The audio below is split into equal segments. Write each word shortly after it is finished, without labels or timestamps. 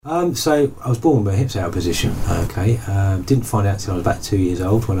So I was born with a hips out position. Okay, didn't find out till I was about 2 years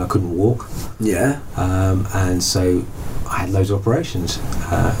old when I couldn't walk. Yeah. And so I had loads of operations.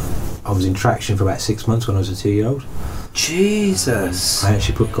 I was in traction for about 6 months when I was a 2-year-old. Jesus. I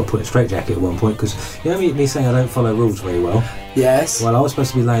actually got put in a straitjacket at one point because you know me saying I don't follow rules very well. Yes. Well, I was supposed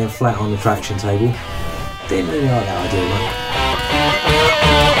to be laying flat on the traction table. Didn't really like that idea much.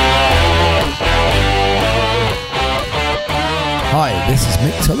 Hi, this is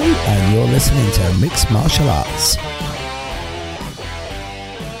Mick Tully and you're listening to Mixed Martial Arts.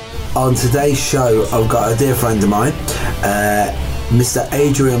 On today's show, I've got a dear friend of mine, Mr.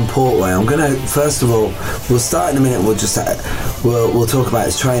 Adrian Portway. I'm going to, first of all, we'll start in a minute, we'll talk about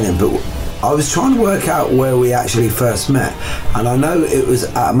his training, but I was trying to work out where we actually first met, and I know it was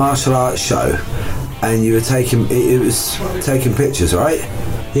at a martial arts show, and you were taking pictures, right?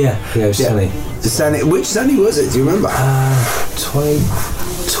 Yeah, it was Sunny. Which Sunny was it? Do you remember?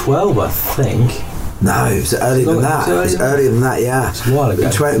 2012, I think. No, it was earlier than that. It was earlier than that, yeah. It's a while ago.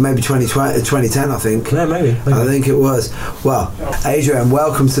 Maybe 2010, I think. Yeah, maybe. I think it was. Well, Adrian,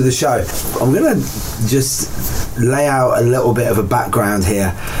 welcome to the show. I'm going to just lay out a little bit of a background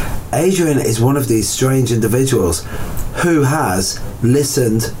here. Adrian is one of these strange individuals who has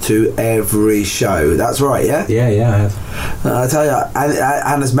listened to every show. That's right, yeah? Yeah, I have. I tell you,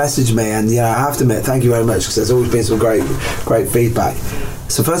 Anna's messaged me, and I have to admit, thank you very much, because there's always been some great feedback.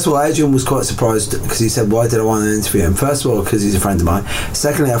 So first of all, Adrian was quite surprised because he said, why did I want to interview him? First of all, because he's a friend of mine.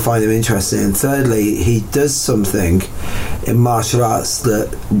 Secondly, I find him interesting. And thirdly, he does something in martial arts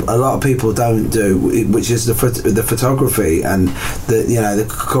that a lot of people don't do, which is the photography and the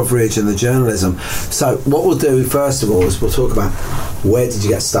coverage and the journalism. So what we'll do first of all is we'll talk about, where did you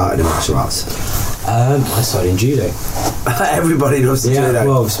get started in martial arts? I started in judo. Everybody loves judo.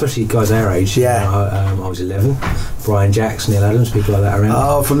 Well, especially guys our age. Yeah. I was 11. Brian Jacks, Neil Adams, people like that around.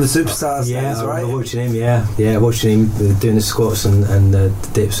 Oh, from the Superstars. Yeah, days, right? I remember watching him. Yeah, watching him doing the squats and the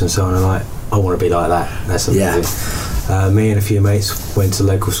dips and so on. I'm like, I want to be like that. That's something to do. Me and a few mates went to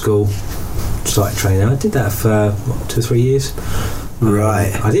local school, started training. I did that for 2 or 3 years.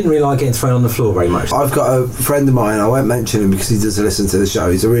 Right. I didn't really like getting thrown on the floor very much. I've got a friend of mine, I won't mention him because he does listen to the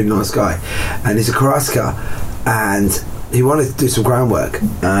show, he's a really nice guy, and he's a karateka, and he wanted to do some groundwork,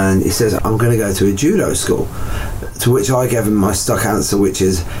 and he says, I'm going to go to a judo school, to which I gave him my stock answer, which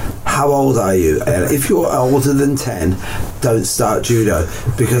is, how old are you? And if you're older than 10, don't start judo,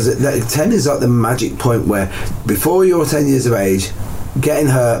 because 10 is like the magic point where before you're 10 years of age, getting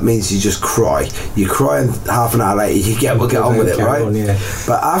hurt means you just cry. You cry, and half an hour later you get on with it, right?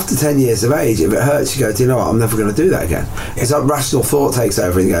 But after 10 years of age, if it hurts, you go, do you know what, I'm never going to do that again. It's like rational thought takes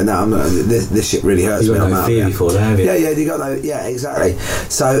over and you go, no, I'm not, this shit really hurts me. You got no fear before that, have you? Yeah, you got no, yeah, exactly.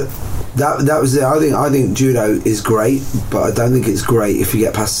 So that was it. I think judo is great, but I don't think it's great if you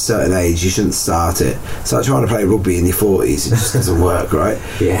get past a certain age. You shouldn't start it. It's like trying to play rugby in your 40s. It just doesn't work, right?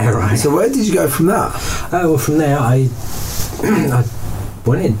 Yeah, right. So where did you go from that? Well, from there I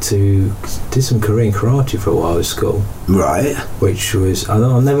went into did some Korean karate for a while at school. Right. Which was,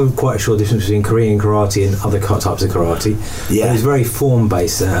 I'm never quite sure the difference between Korean karate and other types of karate. Yeah. It was very form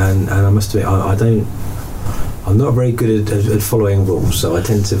based, and I must admit I'm not very good at following rules, so I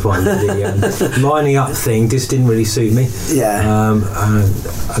tend to find the lining up thing just didn't really suit me. Yeah.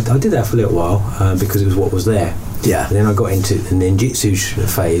 And I did that for a little while because it was what was there. Yeah. And then I got into the ninjutsu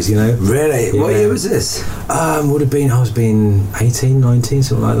phase, Really? Yeah. What year was this? Would have been, I was being 18, 19,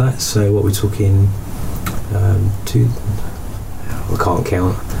 something like that. So what we're talking, I can't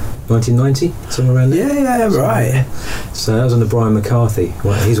count. 1990, somewhere around there. Yeah, right. So that was under Brian McCarthy,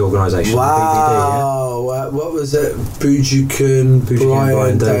 his organisation. Wow. BBD, what was it? Bujukun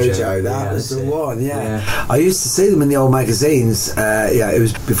Brian Dojo. That was the one. Yeah. I used to see them in the old magazines. It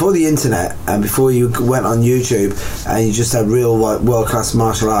was before the internet and before you went on YouTube and you just had real world class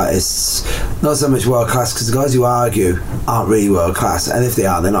martial artists. Not so much world class because the guys who argue aren't really world class, and if they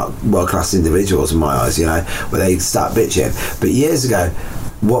are, they're not world class individuals in my eyes. Where they start bitching. But years ago,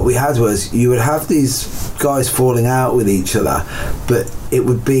 what we had was you would have these guys falling out with each other, but it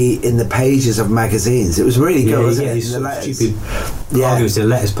would be in the pages of magazines. It was really good, wasn't it? The letters. The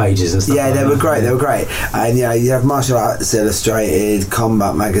letters pages and stuff. Yeah, they were great. They were great. And you have Martial Arts Illustrated,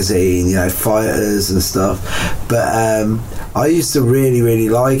 Combat Magazine, Fighters and stuff. But I used to really, really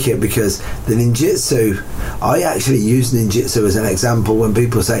like it because the ninjutsu. I actually use ninjutsu as an example when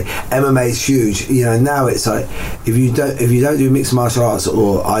people say MMA is huge. Now it's like if you don't do mixed martial arts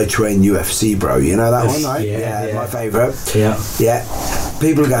or I train UFC, bro. You know that one, right? Yeah. My favourite. Yeah.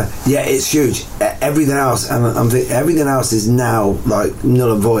 People are going, yeah, it's huge. Everything else, and I'm thinking, everything else is now like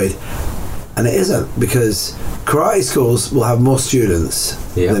null and void. and it isn't, because karate schools will have more students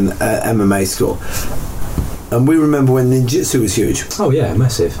than MMA school. And we remember when ninjutsu was huge. Oh yeah,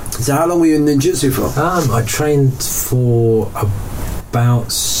 massive. So how long were you in ninjutsu for? I trained for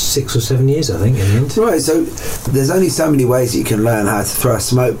about 6 or 7 years, I think, in the end. Right, so there's only so many ways that you can learn how to throw a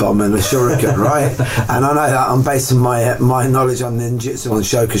smoke bomb and a shuriken, right? And I know that I'm basing my knowledge on ninjutsu on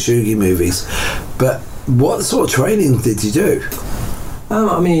Shokashugi movies. But what sort of training did you do?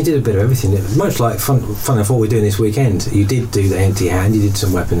 I mean, you did a bit of everything. Much like fun enough what we're doing this weekend. You did do the empty hand, you did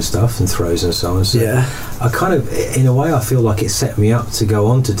some weapon stuff and throws and so on. So I kind of, in a way, I feel like it set me up to go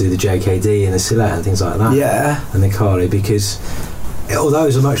on to do the JKD and the Silat and things like that. Yeah. And the Kali, because although it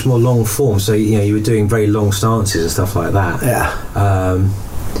was a much more long form, so you were doing very long stances and stuff like that. Yeah.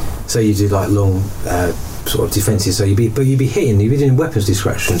 So you do like long sort of defences, so you'd be doing weapons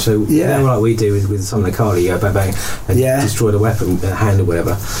destruction. So like we do with some of the Kali, you go bang bang and destroy the weapon, hand or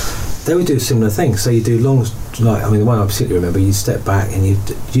whatever. They would do a similar thing. So you do long, like, I mean, the one I particularly remember, you step back and you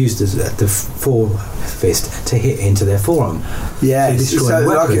use the fore fist to hit into their forearm. Yeah,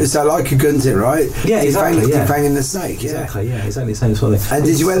 so like a gunting, right? Yeah, exactly. Defanging the snake. Yeah. Exactly. Yeah, exactly the same sort of thing. And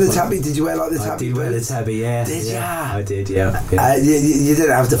did you wear the tabby? Did you wear like the tabby? I did wear the tabby. Yeah. Did you? I did. Yeah. You didn't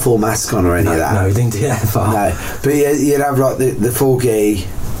have the full mask on or any of that. No, we didn't do that far. No, but you'd have like the full gi.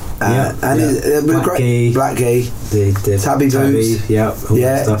 Black gi, the tabby boots, all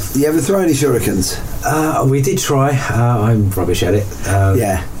that stuff. You ever throw any shurikens? We did try. I'm rubbish at it.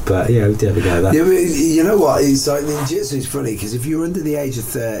 But we did have a go at that. Yeah, but you know what? It's like ninjutsu is funny because if you're under the age of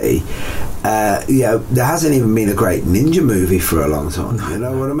 30, there hasn't even been a great ninja movie for a long time. You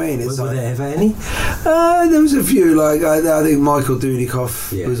know what I mean? Were there ever any? There was a few. Like I think Michael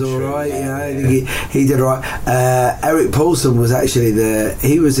Dudikoff was all right. I think he did all right. Eric Paulson was actually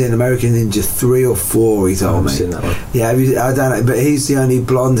he was in American Ninja 3 or 4. He told me. I've seen that one. Yeah, I don't know, but he's the only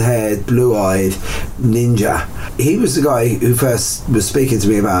blonde-haired, blue-eyed ninja. He was the guy who first was speaking to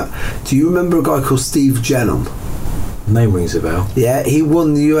me about. Do you remember a guy called Steve Jenham? Name rings a bell. Yeah, he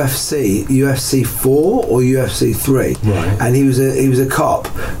won the UFC 4 or UFC 3, right? And he was a cop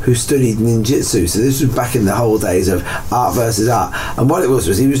who studied ninjutsu. So this was back in the whole days of art versus art. And what it was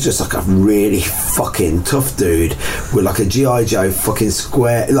he was just like a really fucking tough dude with like a G.I. Joe fucking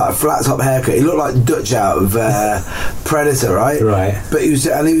square, like a flat top haircut. He looked like Dutch out of Predator, right? Right. But he was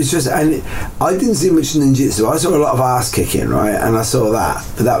I didn't see much ninjutsu. I saw a lot of ass kicking, right? And I saw that,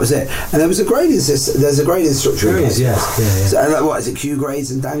 but that was it. And there was a grading system. There's a grading structure. There is, yeah. So, what is it? Q grades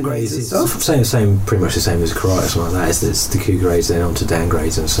and Dan grades and stuff. Same, pretty much the same as karate, something like that. It's the Q grades, then on to Dan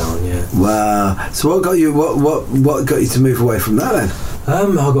grades and so on. Yeah. Wow. So what got you? What got you to move away from that then?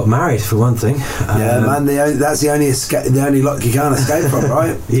 I got married for one thing. Man. That's the only luck you can't escape from,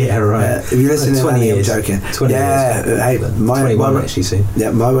 right? Yeah, right. If you listen to 20 years, I'm joking. 20 years. Hey, 21 actually soon. Yeah,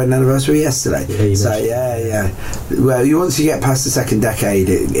 my wedding anniversary yesterday. Yeah, Well, once you get past the second decade,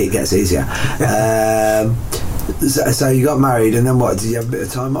 it gets easier. So you got married, and then what? Did you have a bit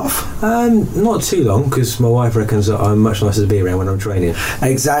of time off? Not too long, because my wife reckons that I'm much nicer to be around when I'm training.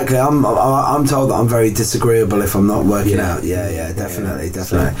 Exactly. I'm told that I'm very disagreeable if I'm not working out. Yeah, definitely.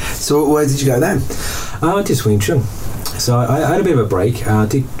 So where did you go then? I did Wing Chun. So I had a bit of a break. I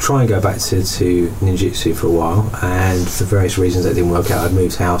did try and go back to ninjutsu for a while, and for various reasons that didn't work out. I'd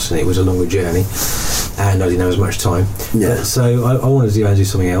moved house and it was a longer journey, and I didn't have as much time. Yeah. So I wanted to go and do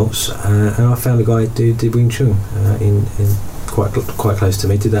something else, and I found a guy who did Wing Chun in quite close to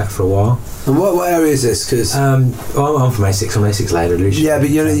me. Did that for a while. And what area is this? Because I'm from Essex. I'm Essex lad originally. Yeah, but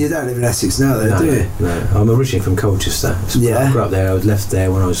you don't live in Essex now, though, do you? No, I'm originally from Colchester. So I grew up there. I was left there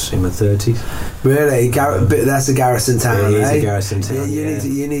when I was in my 30s. Really? That's a garrison town, It is a garrison town.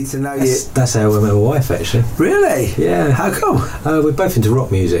 You need to know. That's how I met my wife, actually. Really? Yeah. How come? We're both into rock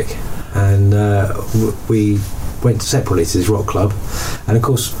music, and we went separately to this rock club, and of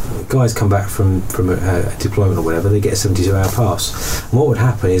course guys come back from a deployment or whatever, they get a 72-hour pass, and what would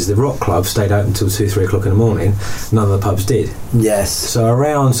happen is the rock club stayed open until 2-3 o'clock in the morning. None of the pubs did. Yes. So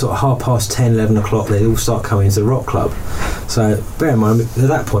around sort of 10:30, 11 o'clock they'd all start coming into the rock club. So bear in mind, at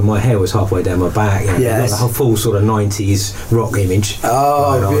that point my hair was halfway down my back, yes. Like a whole full sort of 90s rock image.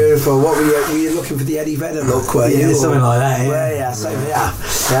 Oh, beautiful. What were you looking for, the Eddie Vedder look, were you? Yeah, something like that.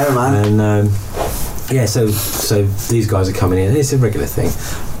 Yeah, man. And so these guys are coming in. It's a regular thing.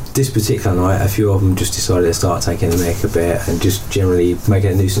 This particular night, a few of them just decided to start taking the mick a bit and just generally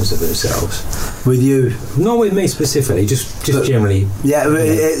making a nuisance of themselves. With you? Not with me specifically, just generally. Yeah,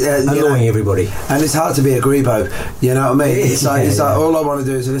 annoying everybody. And it's hard to be a grebo. You know what I mean? It's like all I want to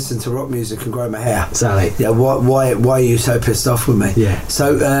do is listen to rock music and grow my hair. Exactly. Yeah. Why are you so pissed off with me? Yeah.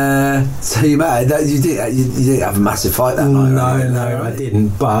 So you mad? You didn't have a massive fight that night. No, I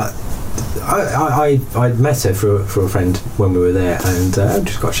didn't. But I'd met her for a friend when we were there, and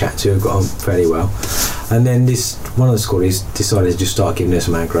just got chatted to her, got on fairly well. And then one of the schoolies decided to just start giving her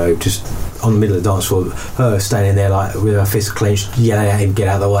some aggro, just on the middle of the dance floor, her standing there like with her fist clenched, yelling at him, get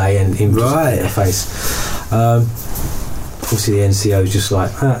out of the way, and him just in her face. Obviously the NCO was just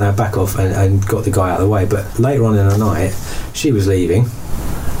like, no, back off, and got the guy out of the way. But later on in the night, she was leaving.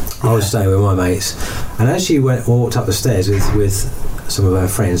 I was staying with my mates, and as she walked up the stairs with some of her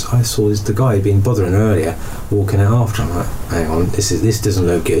friends, I saw the guy who'd been bothering her earlier walking out after. I'm like, hang on, this doesn't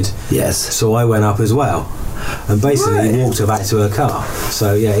look good. Yes. So I went up as well, and basically walked her back to her car.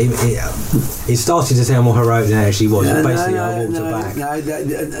 So yeah, it started to sound more heroic than it actually was. I walked her back.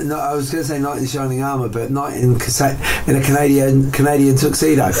 No, I was going to say knight in shining armour, but knight in a Canadian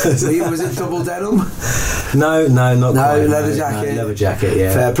tuxedo. Was it double denim? No, not quite. Leather jacket. Leather jacket,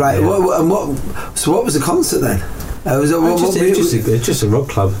 yeah. Fair play. Yeah. So what was the concert then? Just a rock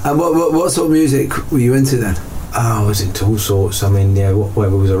club. And what sort of music were you into then? Oh, was it all sorts? I mean, yeah,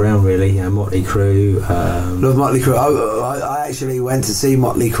 whatever was around really. Motley Crue. Love Motley Crue. I actually went to see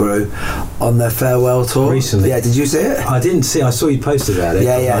Motley Crue on their farewell tour recently. Yeah, did you see it? I didn't see. I saw you posted about it.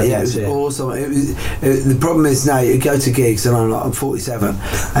 Yeah. It was awesome. The problem is now you go to gigs and I'm 47,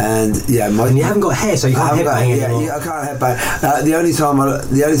 and yeah, and you haven't got hair, so you can't headbang anymore. Yeah, I can't headbang. The only time I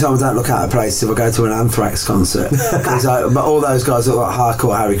don't look out of place is if I go to an Anthrax concert, because but all those guys look like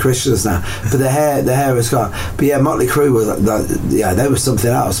hardcore Harry Christians now. But their hair was gone. But yeah, Motley Crue was they were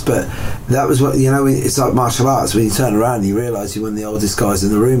something else. But that was what it's like martial arts. When you turn around, and you realise you're one of the oldest guys in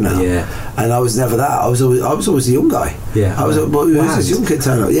the room now. Yeah. And I was never that. I was always a young guy. Yeah. I was this young kid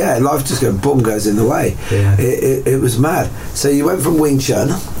turning up. Yeah, life just goes in the way. Yeah. It was mad. So you went from Wing Chun.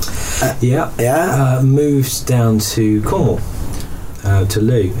 Moved down to Cornwall, to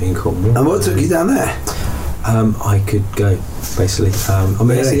Loo in Cornwall. And what took you down there? I could go, basically.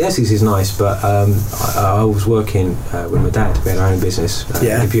 Essex is nice, but I was working with my dad. We had our own business,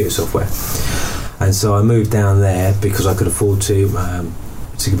 computer software, and so I moved down there because I could afford to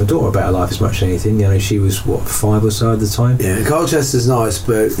give my daughter a better life as much as anything. She was 5 or so at the time. Yeah, Colchester's nice,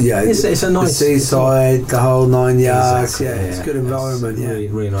 but yeah, it's a nice seaside, the whole 9 yards. Exactly, it's a good environment. It's really,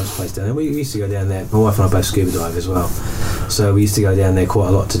 really nice place down there. We used to go down there. My wife and I both scuba dive as well, so we used to go down there quite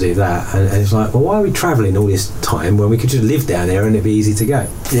a lot to do that. And it's like, well, why are we travelling all this time when we could just live down there and it'd be easy to go?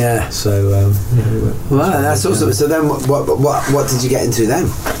 Yeah. So that's awesome. So then, what did you get into then?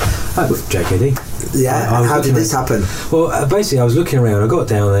 JKD. Yeah, how did this happen? Well, basically I was looking around, I got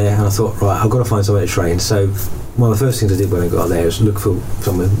down there and I thought, right, I've got to find somewhere to train. So one of the first things I did when I got there was look for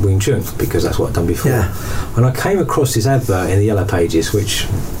someone Wing Chun, because that's what I'd done before. Yeah. And I came across this advert in the Yellow Pages, which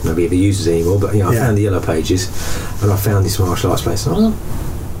nobody ever uses anymore, but I found the Yellow Pages and I found this martial arts place. And I was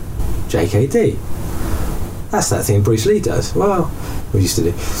like, JKD. That's that thing Bruce Lee does. Well, we used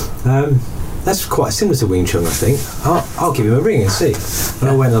to do. That's quite similar to Wing Chun, I think. I'll give him a ring and see. And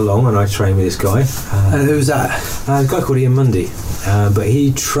I went along and I trained with this guy. And who's that? A guy called Ian Mundy. But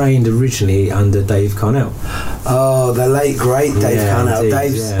he trained originally under Dave Carnell. Oh, the late great Dave Carnell.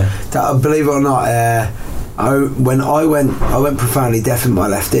 Dave's, believe it or not, when I went profoundly deaf in my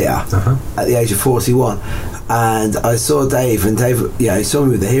left ear at the age of 41, and I saw Dave, and Dave, he saw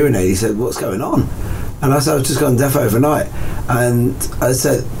me with the hearing aid. He said, "What's going on?" And I said, "I've just gone deaf overnight." And I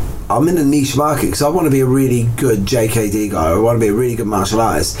said, I'm in a niche market because I want to be a really good JKD guy. I want to be a really good martial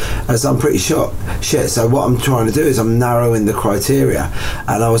artist, as I'm pretty shit. So what I'm trying to do is I'm narrowing the criteria,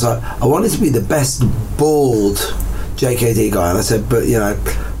 and I was like, I wanted to be the best bald JKD guy, and I said, but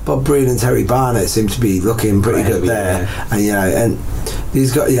Bob Breen and Terry Barnett seem to be looking pretty good there, and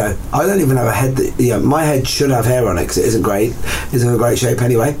these guys, I don't even have a head that, my head should have hair on it because it isn't in a great shape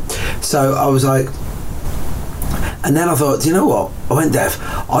anyway. So I was like. And then I thought, you know what? I went deaf.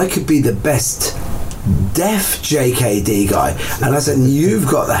 I could be the best deaf JKD guy. And I said, you've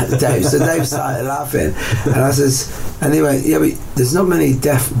got that, Dave. So Dave started laughing. And I says, and he went, yeah, but there's not many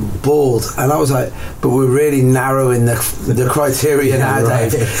deaf bald. And I was like, but we're really narrowing the criteria now,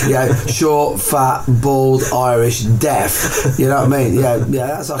 Dave. Short, fat, bald, Irish, deaf. You know what I mean? Yeah,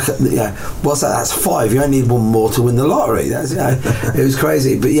 that's like, what's that? That's 5. You only need one more to win the lottery. That's, it was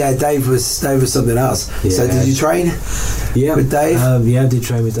crazy. But yeah, Dave was something else. Yeah. So did you train with Dave? I did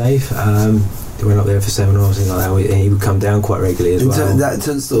train with Dave. Went up there for seminars and like that. He would come down quite regularly as well. That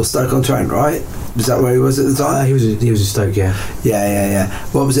Tunstall, Stoke-on-Trent, right? Was that where he was at the time? He was at Stoke, yeah. Yeah.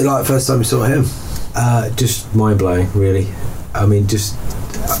 What was it like first time you saw him? Just mind-blowing, really. I mean,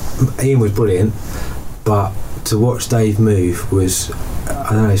 Ian was brilliant, but to watch Dave move was,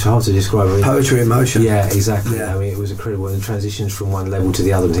 I don't know, it's hard to describe. Really. Poetry in motion. Yeah, exactly. Yeah. I mean, it was incredible. And the transitions from one level to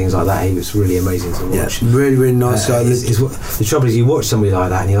the other and things like that, he was really amazing to watch. Yeah, really, really nice guy. The trouble is, you watch somebody like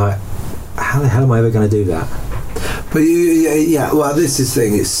that and you're like, how the hell am I ever going to do that? But well, this is the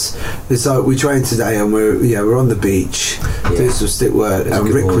thing. It's like we trained today, and we're on the beach doing some stick work, and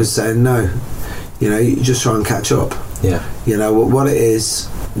Rick was saying, no, you just try and catch up. Yeah. What it is,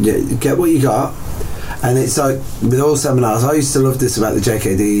 get what you got. And it's like with all seminars, I used to love this about the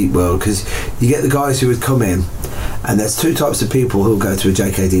JKD world, because you get the guys who would come in, and there's two types of people who'll go to a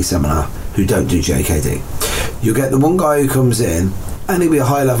JKD seminar who don't do JKD. You'll get the one guy who comes in, and he'll be a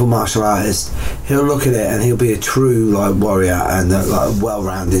high-level martial artist. He'll look at it, and he'll be a true warrior and a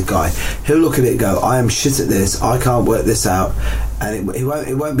well-rounded guy. He'll look at it and go, I am shit at this, I can't work this out. And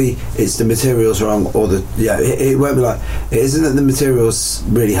it won't be it's the materials wrong, or it won't be like, it isn't that the materials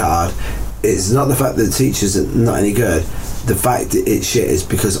really hard, it's not the fact that the teachers are not any good, the fact that it's shit is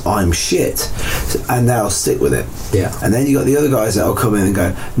because I'm shit, and they'll stick with it. Yeah. And then you got the other guys that'll come in and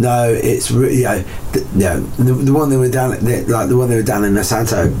go, no, it's really, the one that were down the one that were down in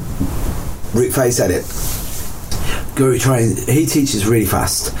Monsanto, Rick Fay said it. Guru Train, he teaches really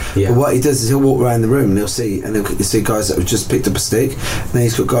fast. Yeah. But what he does is he'll walk around the room and he'll see guys that have just picked up a stick, and then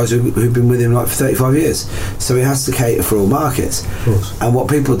he's got guys who've been with him for 35 years. So he has to cater for all markets. Of course. And what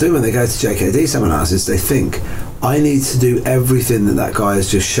people do when they go to JKD seminars is they think, I need to do everything that guy has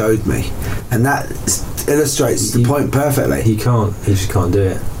just showed me, and that illustrates the point perfectly. You just can't do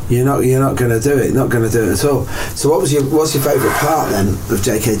it. You're not going to do it. Not going to do it at all. So what's your favourite part then of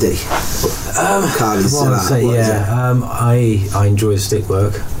JKD? I enjoy the stick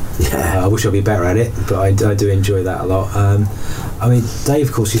work. Yeah. I wish I'd be better at it, but I do enjoy that a lot. Dave,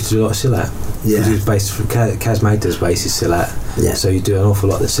 of course, used to do a lot of Silat. Yeah. He was based from Kaz Magda's base is Silat. Yeah. So you do an awful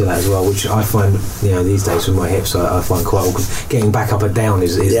lot of Silat as well, which I find, these days with my hips, I find quite awkward. Getting back up and down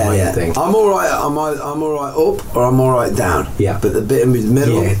is my thing. I'm all right. I'm all right up, or I'm all right down. Yeah. But the bit in the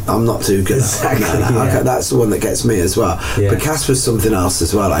middle, I'm not too good. Exactly. Okay, that's the one that gets me as well. Yeah. But Kaz was something else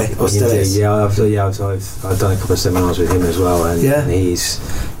as well, eh? Or still is. Yeah. I've done a couple of seminars with him as well, and his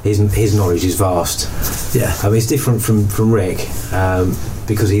knowledge is vast. Yeah. It's different from Rick.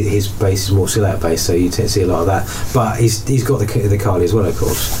 Because his base is more Silat based, so you tend to see a lot of that. But he's got the Kali as well, of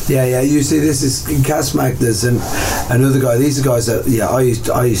course. Yeah. You see, this is Kaz Magdas and another guy. These are guys that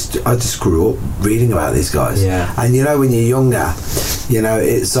I just grew up reading about these guys. Yeah. And when you're younger,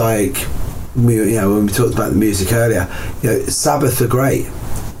 it's like when we talked about the music earlier. Sabbath are great,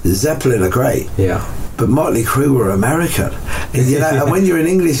 Zeppelin are great. Yeah. But Motley Crue were American. And when you're an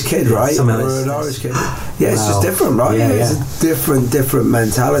English kid, right, or an Irish kid, it's just different, right? Yeah, it's a different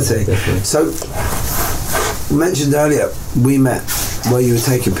mentality. Definitely. So, we mentioned earlier, we met where you were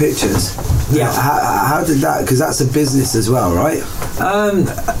taking pictures. Yeah. How did that? Because that's a business as well, right? I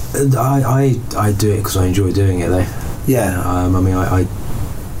do it because I enjoy doing it, though. Yeah.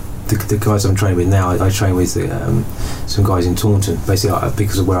 The guys I'm training with now, I train with some guys in Taunton. Basically,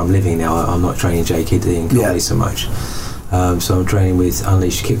 because of where I'm living now, I'm not training JKD and Kali so much. So I'm training with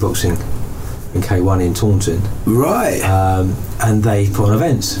Unleashed Kickboxing in K1 in Taunton. Right. And they put on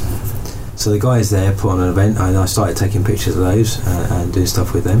events. So the guys there put on an event, and I started taking pictures of those and doing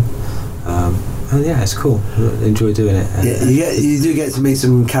stuff with them. And it's cool. I enjoy doing it. You do get to meet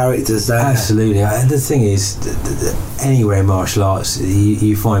some characters there. Absolutely. The thing is, anywhere in martial arts,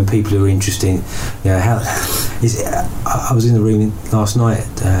 you find people who are interesting. I was in the room last night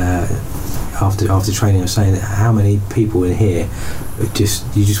after training. I was saying how many people in here you just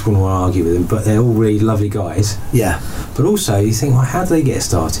wouldn't want to argue with them, but they're all really lovely guys. Yeah. But also, you think, well, how do they get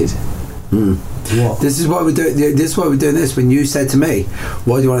started? What? This is why we're doing. This is why we're doing this. When you said to me,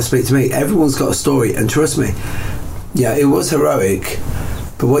 "Why do you want to speak to me?" Everyone's got a story, and trust me, it was heroic.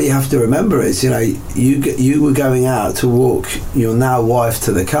 But what you have to remember is, you were going out to walk your now wife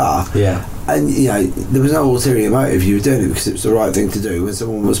to the car. Yeah. And there was no ulterior motive. You were doing it because it was the right thing to do when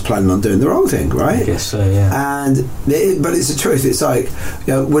someone was planning on doing the wrong thing, right? I guess so, yeah. But it's the truth. It's like,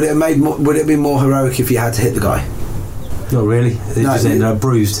 would it be more heroic if you had to hit the guy? Not really. They just ended up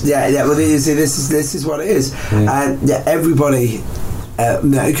bruised. Yeah. Well, you see, this is what it is, and everybody.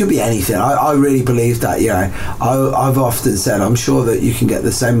 It could be anything. I really believe that. I've often said I'm sure that you can get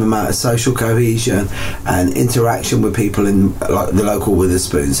the same amount of social cohesion and interaction with people in the local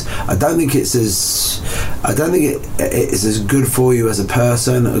Witherspoons. I don't think it's as good for you as a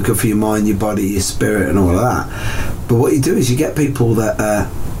person, or good for your mind, your body, your spirit, and all of that. But what you do is you get people that.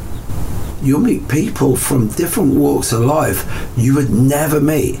 You'll meet people from different walks of life you would never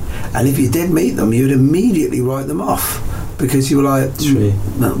meet, and if you did meet them, you'd immediately write them off because you were like,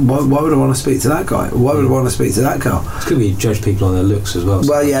 why would I want to speak to that guy? Why would I want to speak to that girl? It's good we judge people on their looks as well.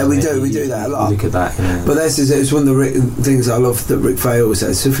 Well, yeah, we do that a lot. Look at that, But it's one of the things I love that Rick Fay always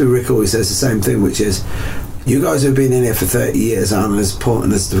says. Rick always says the same thing, which is, You guys have been in here for 30 years aren't as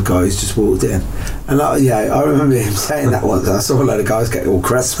important as the guy who's just walked in. And I remember him saying that once. I saw a load of guys get all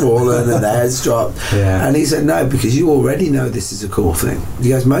crestfallen and their heads dropped. Yeah. And he said, no, because you already know this is a cool thing. He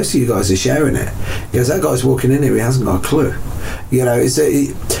goes, most of you guys are sharing it. He goes, that guy's walking in here, he hasn't got a clue. You know,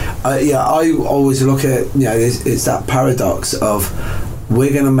 I always look at, it's that paradox of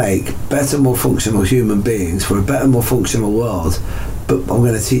we're going to make better, more functional human beings for a better, more functional world, but I'm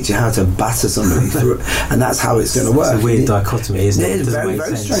going to teach you how to batter somebody through it, and that's how it's going to work. It's a weird dichotomy, isn't it? It's a very,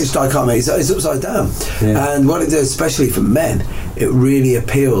 very strange dichotomy. It's upside down. Yeah. And what it does, especially for men, it really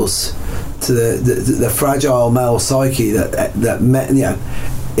appeals to the fragile male psyche that men,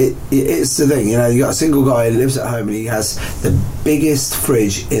 it's the thing, you got a single guy who lives at home and he has the biggest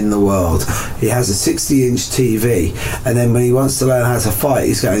fridge in the world. He has a 60-inch TV, and then when he wants to learn how to fight,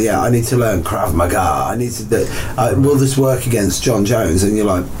 he's going, I need to learn Krav Maga. I need to will this work against John Jones? And you're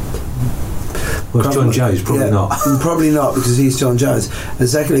like, well, John Jones, probably not. Probably not, because he's John Jones. And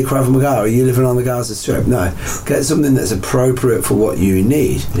secondly, Krav Maga, are you living on the Gaza Strip? No. Get something that's appropriate for what you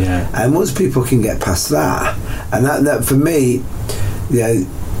need. Yeah. And once people can get past that, and that for me,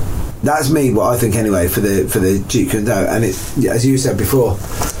 that's me, what I think anyway, for the Jeet Kune Do. And it, as you said before,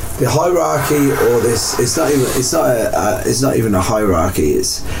 the hierarchy, or this, it's not even a hierarchy.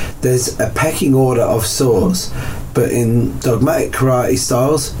 There's a pecking order of sorts, but in dogmatic karate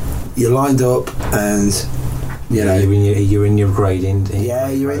styles, you're lined up and. You're in your grade. You're in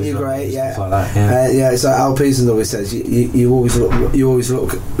your grade. Yeah, like that, yeah. It's like Al Pearson always says. You always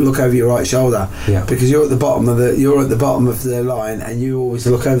look over your right shoulder. Yeah. Because you're at the bottom of the line, and you always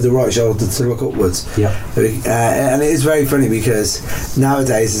look over the right shoulder to look upwards. Yeah. And it is very funny because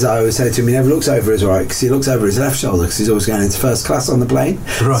nowadays, as I always say to him, he never looks over his right because he looks over his left shoulder because he's always going into first class on the plane.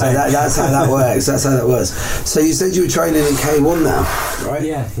 Right. So that's how that works. That's how that works. So you said you were training in K1 now, right?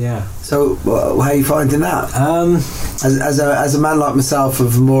 Yeah. So how are you finding that? As a man like myself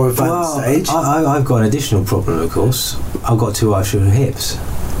of a more advanced stage, I've got an additional problem, of course. I've got 2 artificial hips.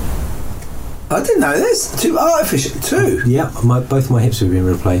 I didn't know this. 2 artificial, 2. Yeah, both my hips have been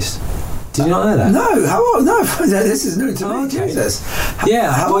replaced. Did you not know that? No. How old? No, this is new to me. Okay. Jesus.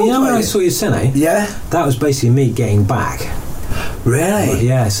 How old when I saw your Sene? Yeah. That was basically me getting back. Really?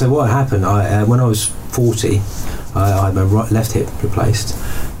 Yeah. So what happened? When I was 40, I had my left hip replaced.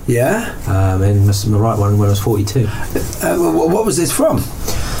 Yeah. And my right one when I was 42. What was this from?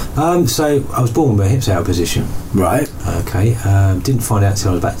 So I was born with my hips out of position. Right. Okay. Didn't find out until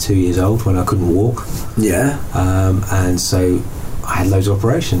I was about 2 years old when I couldn't walk. Yeah. And so I had loads of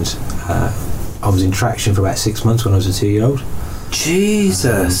operations. I was in traction for about 6 months when I was a 2-year-old.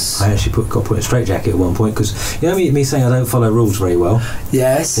 Jesus. I actually got put in a straitjacket at one point because me saying I don't follow rules very well.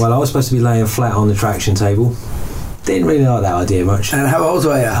 Yes. Well, I was supposed to be laying flat on the traction table. Didn't really like that idea much. And how old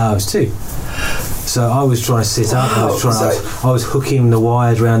were you? I was 2. So I was trying to sit up. I was hooking the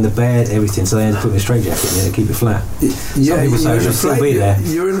wires around the bed, everything. So they had to put me in a straitjacket to keep it flat. Yeah, some people say I should still be there.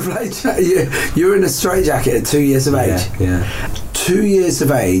 You're in a straitjacket at 2 years of age. Yeah. 2 years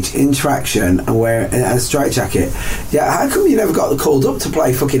of age in traction and wearing a straitjacket. Yeah, how come you never got called up to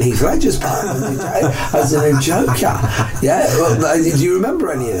play fucking Heath Ledger's part as a new Joker? Yeah, well, do you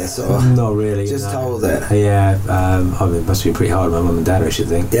remember any of this? Or not really. Just told it. Yeah, it must have been pretty hard on my mum and dad, I should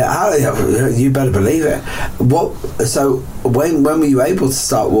think. Yeah, you better believe it. So when were you able to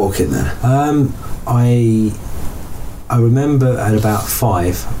start walking then? I remember at about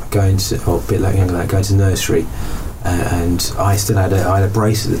 5 going to, or a bit like younger than that, going to nursery. And I still had a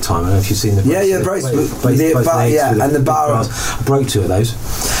brace at the time. I don't know if you've seen the brace. Yeah, the brace. And the bar. I broke 2 of those.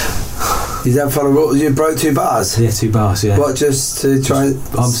 You don't follow rules. You broke 2 bars. Yeah, 2 bars. Yeah. What? Just to try?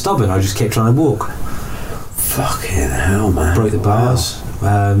 I'm stubborn. I just kept trying to walk. Fucking hell, man! Broke the bars.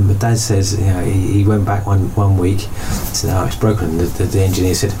 Wow. My dad says he went back one week. Said, "Oh, it's broken." The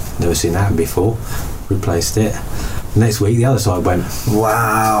engineer said, "Never seen that happen before." Replaced it. Next week, the other side went.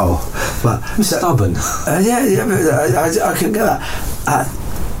 Wow! But I'm stubborn. I can get that.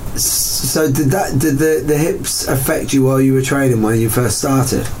 So did the hips affect you while you were training when you first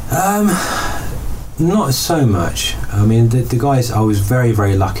started? Not so much. I mean, the guys. I was very,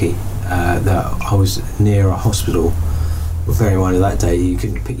 very lucky that I was near a hospital. Well, bearing in mind that day you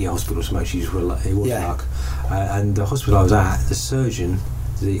couldn't pick your hospital so much. It was luck. And the hospital I was at, the surgeon,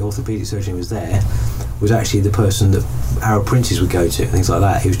 the orthopaedic surgeon who was there, was actually the person that Arab princes would go to, things like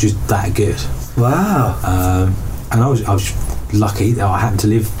that. He was just that good. Wow. And I was lucky that I happened to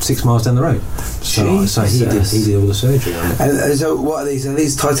live 6 miles down the road. So he did all the surgery on it. And so what are these? Are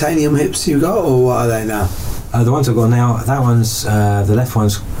these titanium hips you got, or what are they now? The ones I've got now, that one's the left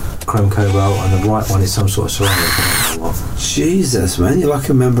one's chrome cobalt, and the right one is some sort of ceramic. Jesus, man, you're like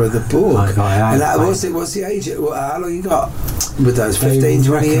a member of the book. What's the age? How long you got with those? 15,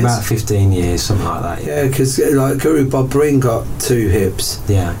 20 years? About 15 years, something like that. Yeah, because like Guru Bob Breen got 2 hips.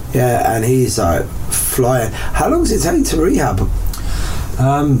 Yeah. Yeah, and he's like flying. How long does it take to rehab?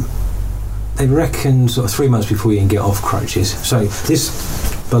 They reckon sort of 3 months before you can get off crutches. So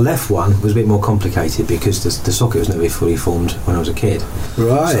the left one was a bit more complicated because the socket was never fully formed when I was a kid.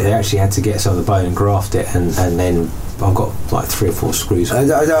 Right. So they actually had to get some of the bone and graft it, and then I've got like 3 or 4 screws. I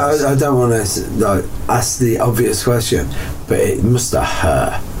don't want to ask the obvious question, but it must have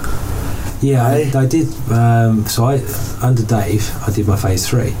hurt. Yeah, I did. So under Dave, I did my phase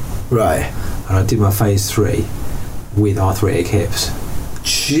 3. Right. And I did my phase 3 with arthritic hips.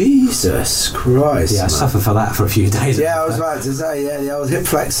 Jesus Christ! Yeah, I suffered for that for a few days. Yeah, I was about to say, the old hip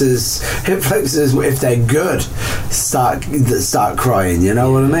flexors, if they're good, start crying. You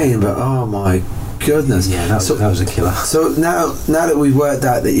know what I mean? But oh my goodness, yeah, that was a killer. So now that we've worked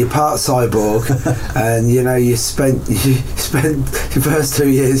out that you're part cyborg, and you spent your first 2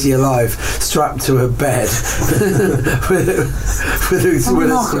 years of your life strapped to a bed with a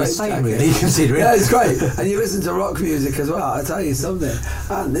straight really, considering. Yeah, it's great, and you listen to rock music as well. I tell you something,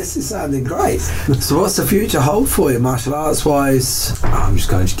 man, this is sounding great. So what's the future hold for you, martial arts wise? I'm just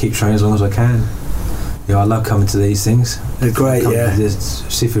going to keep training as long as I can. I love coming to these things. They're great, yeah.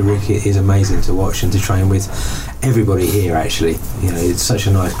 Sifu Rick is amazing to watch and to train with. Everybody here, actually, it's such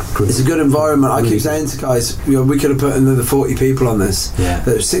a nice group. It's a good environment. I keep saying to guys, we could have put another 40 people on this. Yeah.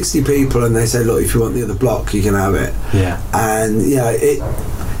 There's 60 people, and they say, look, if you want the other block, you can have it. Yeah. And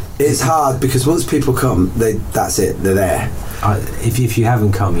it's hard because once people come, that's it. They're there. If you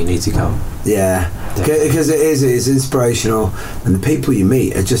haven't come, you need to come. Yeah, because it is inspirational, and the people you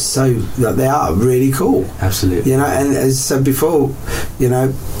meet are just so they are really cool. Absolutely. And as I said before,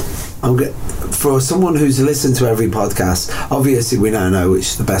 for someone who's listened to every podcast, obviously we now know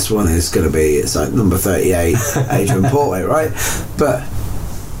which the best one is going to be. It's like number 38, Adrian Portway, right? But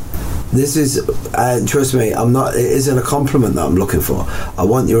this is, trust me, it isn't a compliment that I'm looking for. I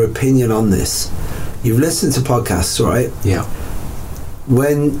want your opinion on this. You've listened to podcasts, right? Yeah.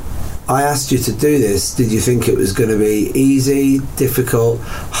 When I asked you to do this, did you think it was going to be easy, difficult,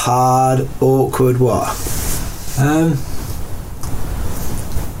 hard, awkward, what?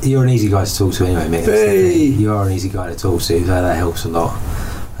 You're an easy guy to talk to anyway, mate. Hey. You are an easy guy to talk to, so that helps a lot.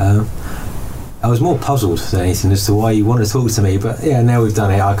 I was more puzzled than anything as to why you want to talk to me, but yeah, now we've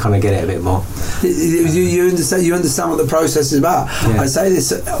done it, I kind of get it a bit more. You understand what the process is about. Yeah. I say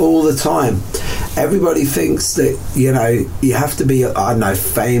this all the time. Everybody thinks that you have to be, I don't know,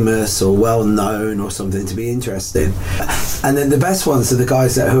 famous or well known or something to be interesting, and then the best ones are the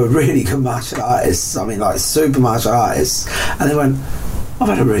guys who are really good martial artists. I mean, like super martial artists, and they went, I've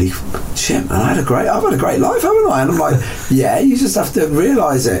had a really shit, man. I've had a great life, haven't I? And I'm like, yeah, you just have to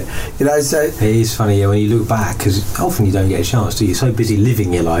realise it, So it is funny when you look back, because often you don't get a chance to. You're so busy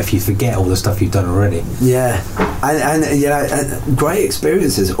living your life, you forget all the stuff you've done already. Yeah, and great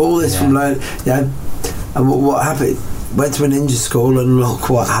experiences. All this from learning, and what happened. Went to a ninja school and look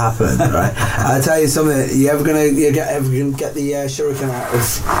what happened, right? I tell you something. You ever gonna get the shuriken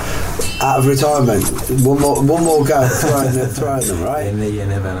out of retirement? One more go throwing them, right? You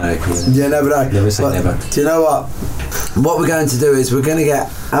never know. You never know. Never say never. Do you know what? What we're going to do is we're going to get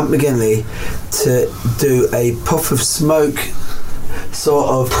Ant McGinley to do a puff of smoke, sort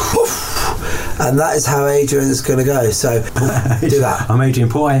of. And that is how Adrian's going to go. So do that. I'm Adrian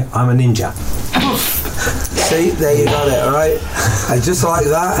Portway. I'm a ninja. See, there you got it, all right? And just like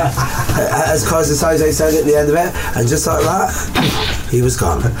that, as Kaiser Soze said at the end of it, and just like that, he was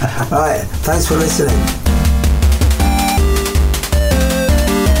gone. All right, thanks for listening.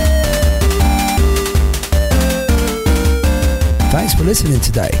 Thanks for listening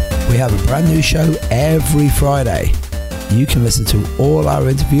today. We have a brand new show every Friday. You can listen to all our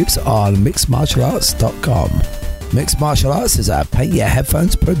interviews on mixedmartialarts.com. Mixed Martial Arts is a Paint Your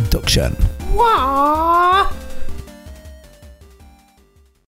Headphones production. Wow.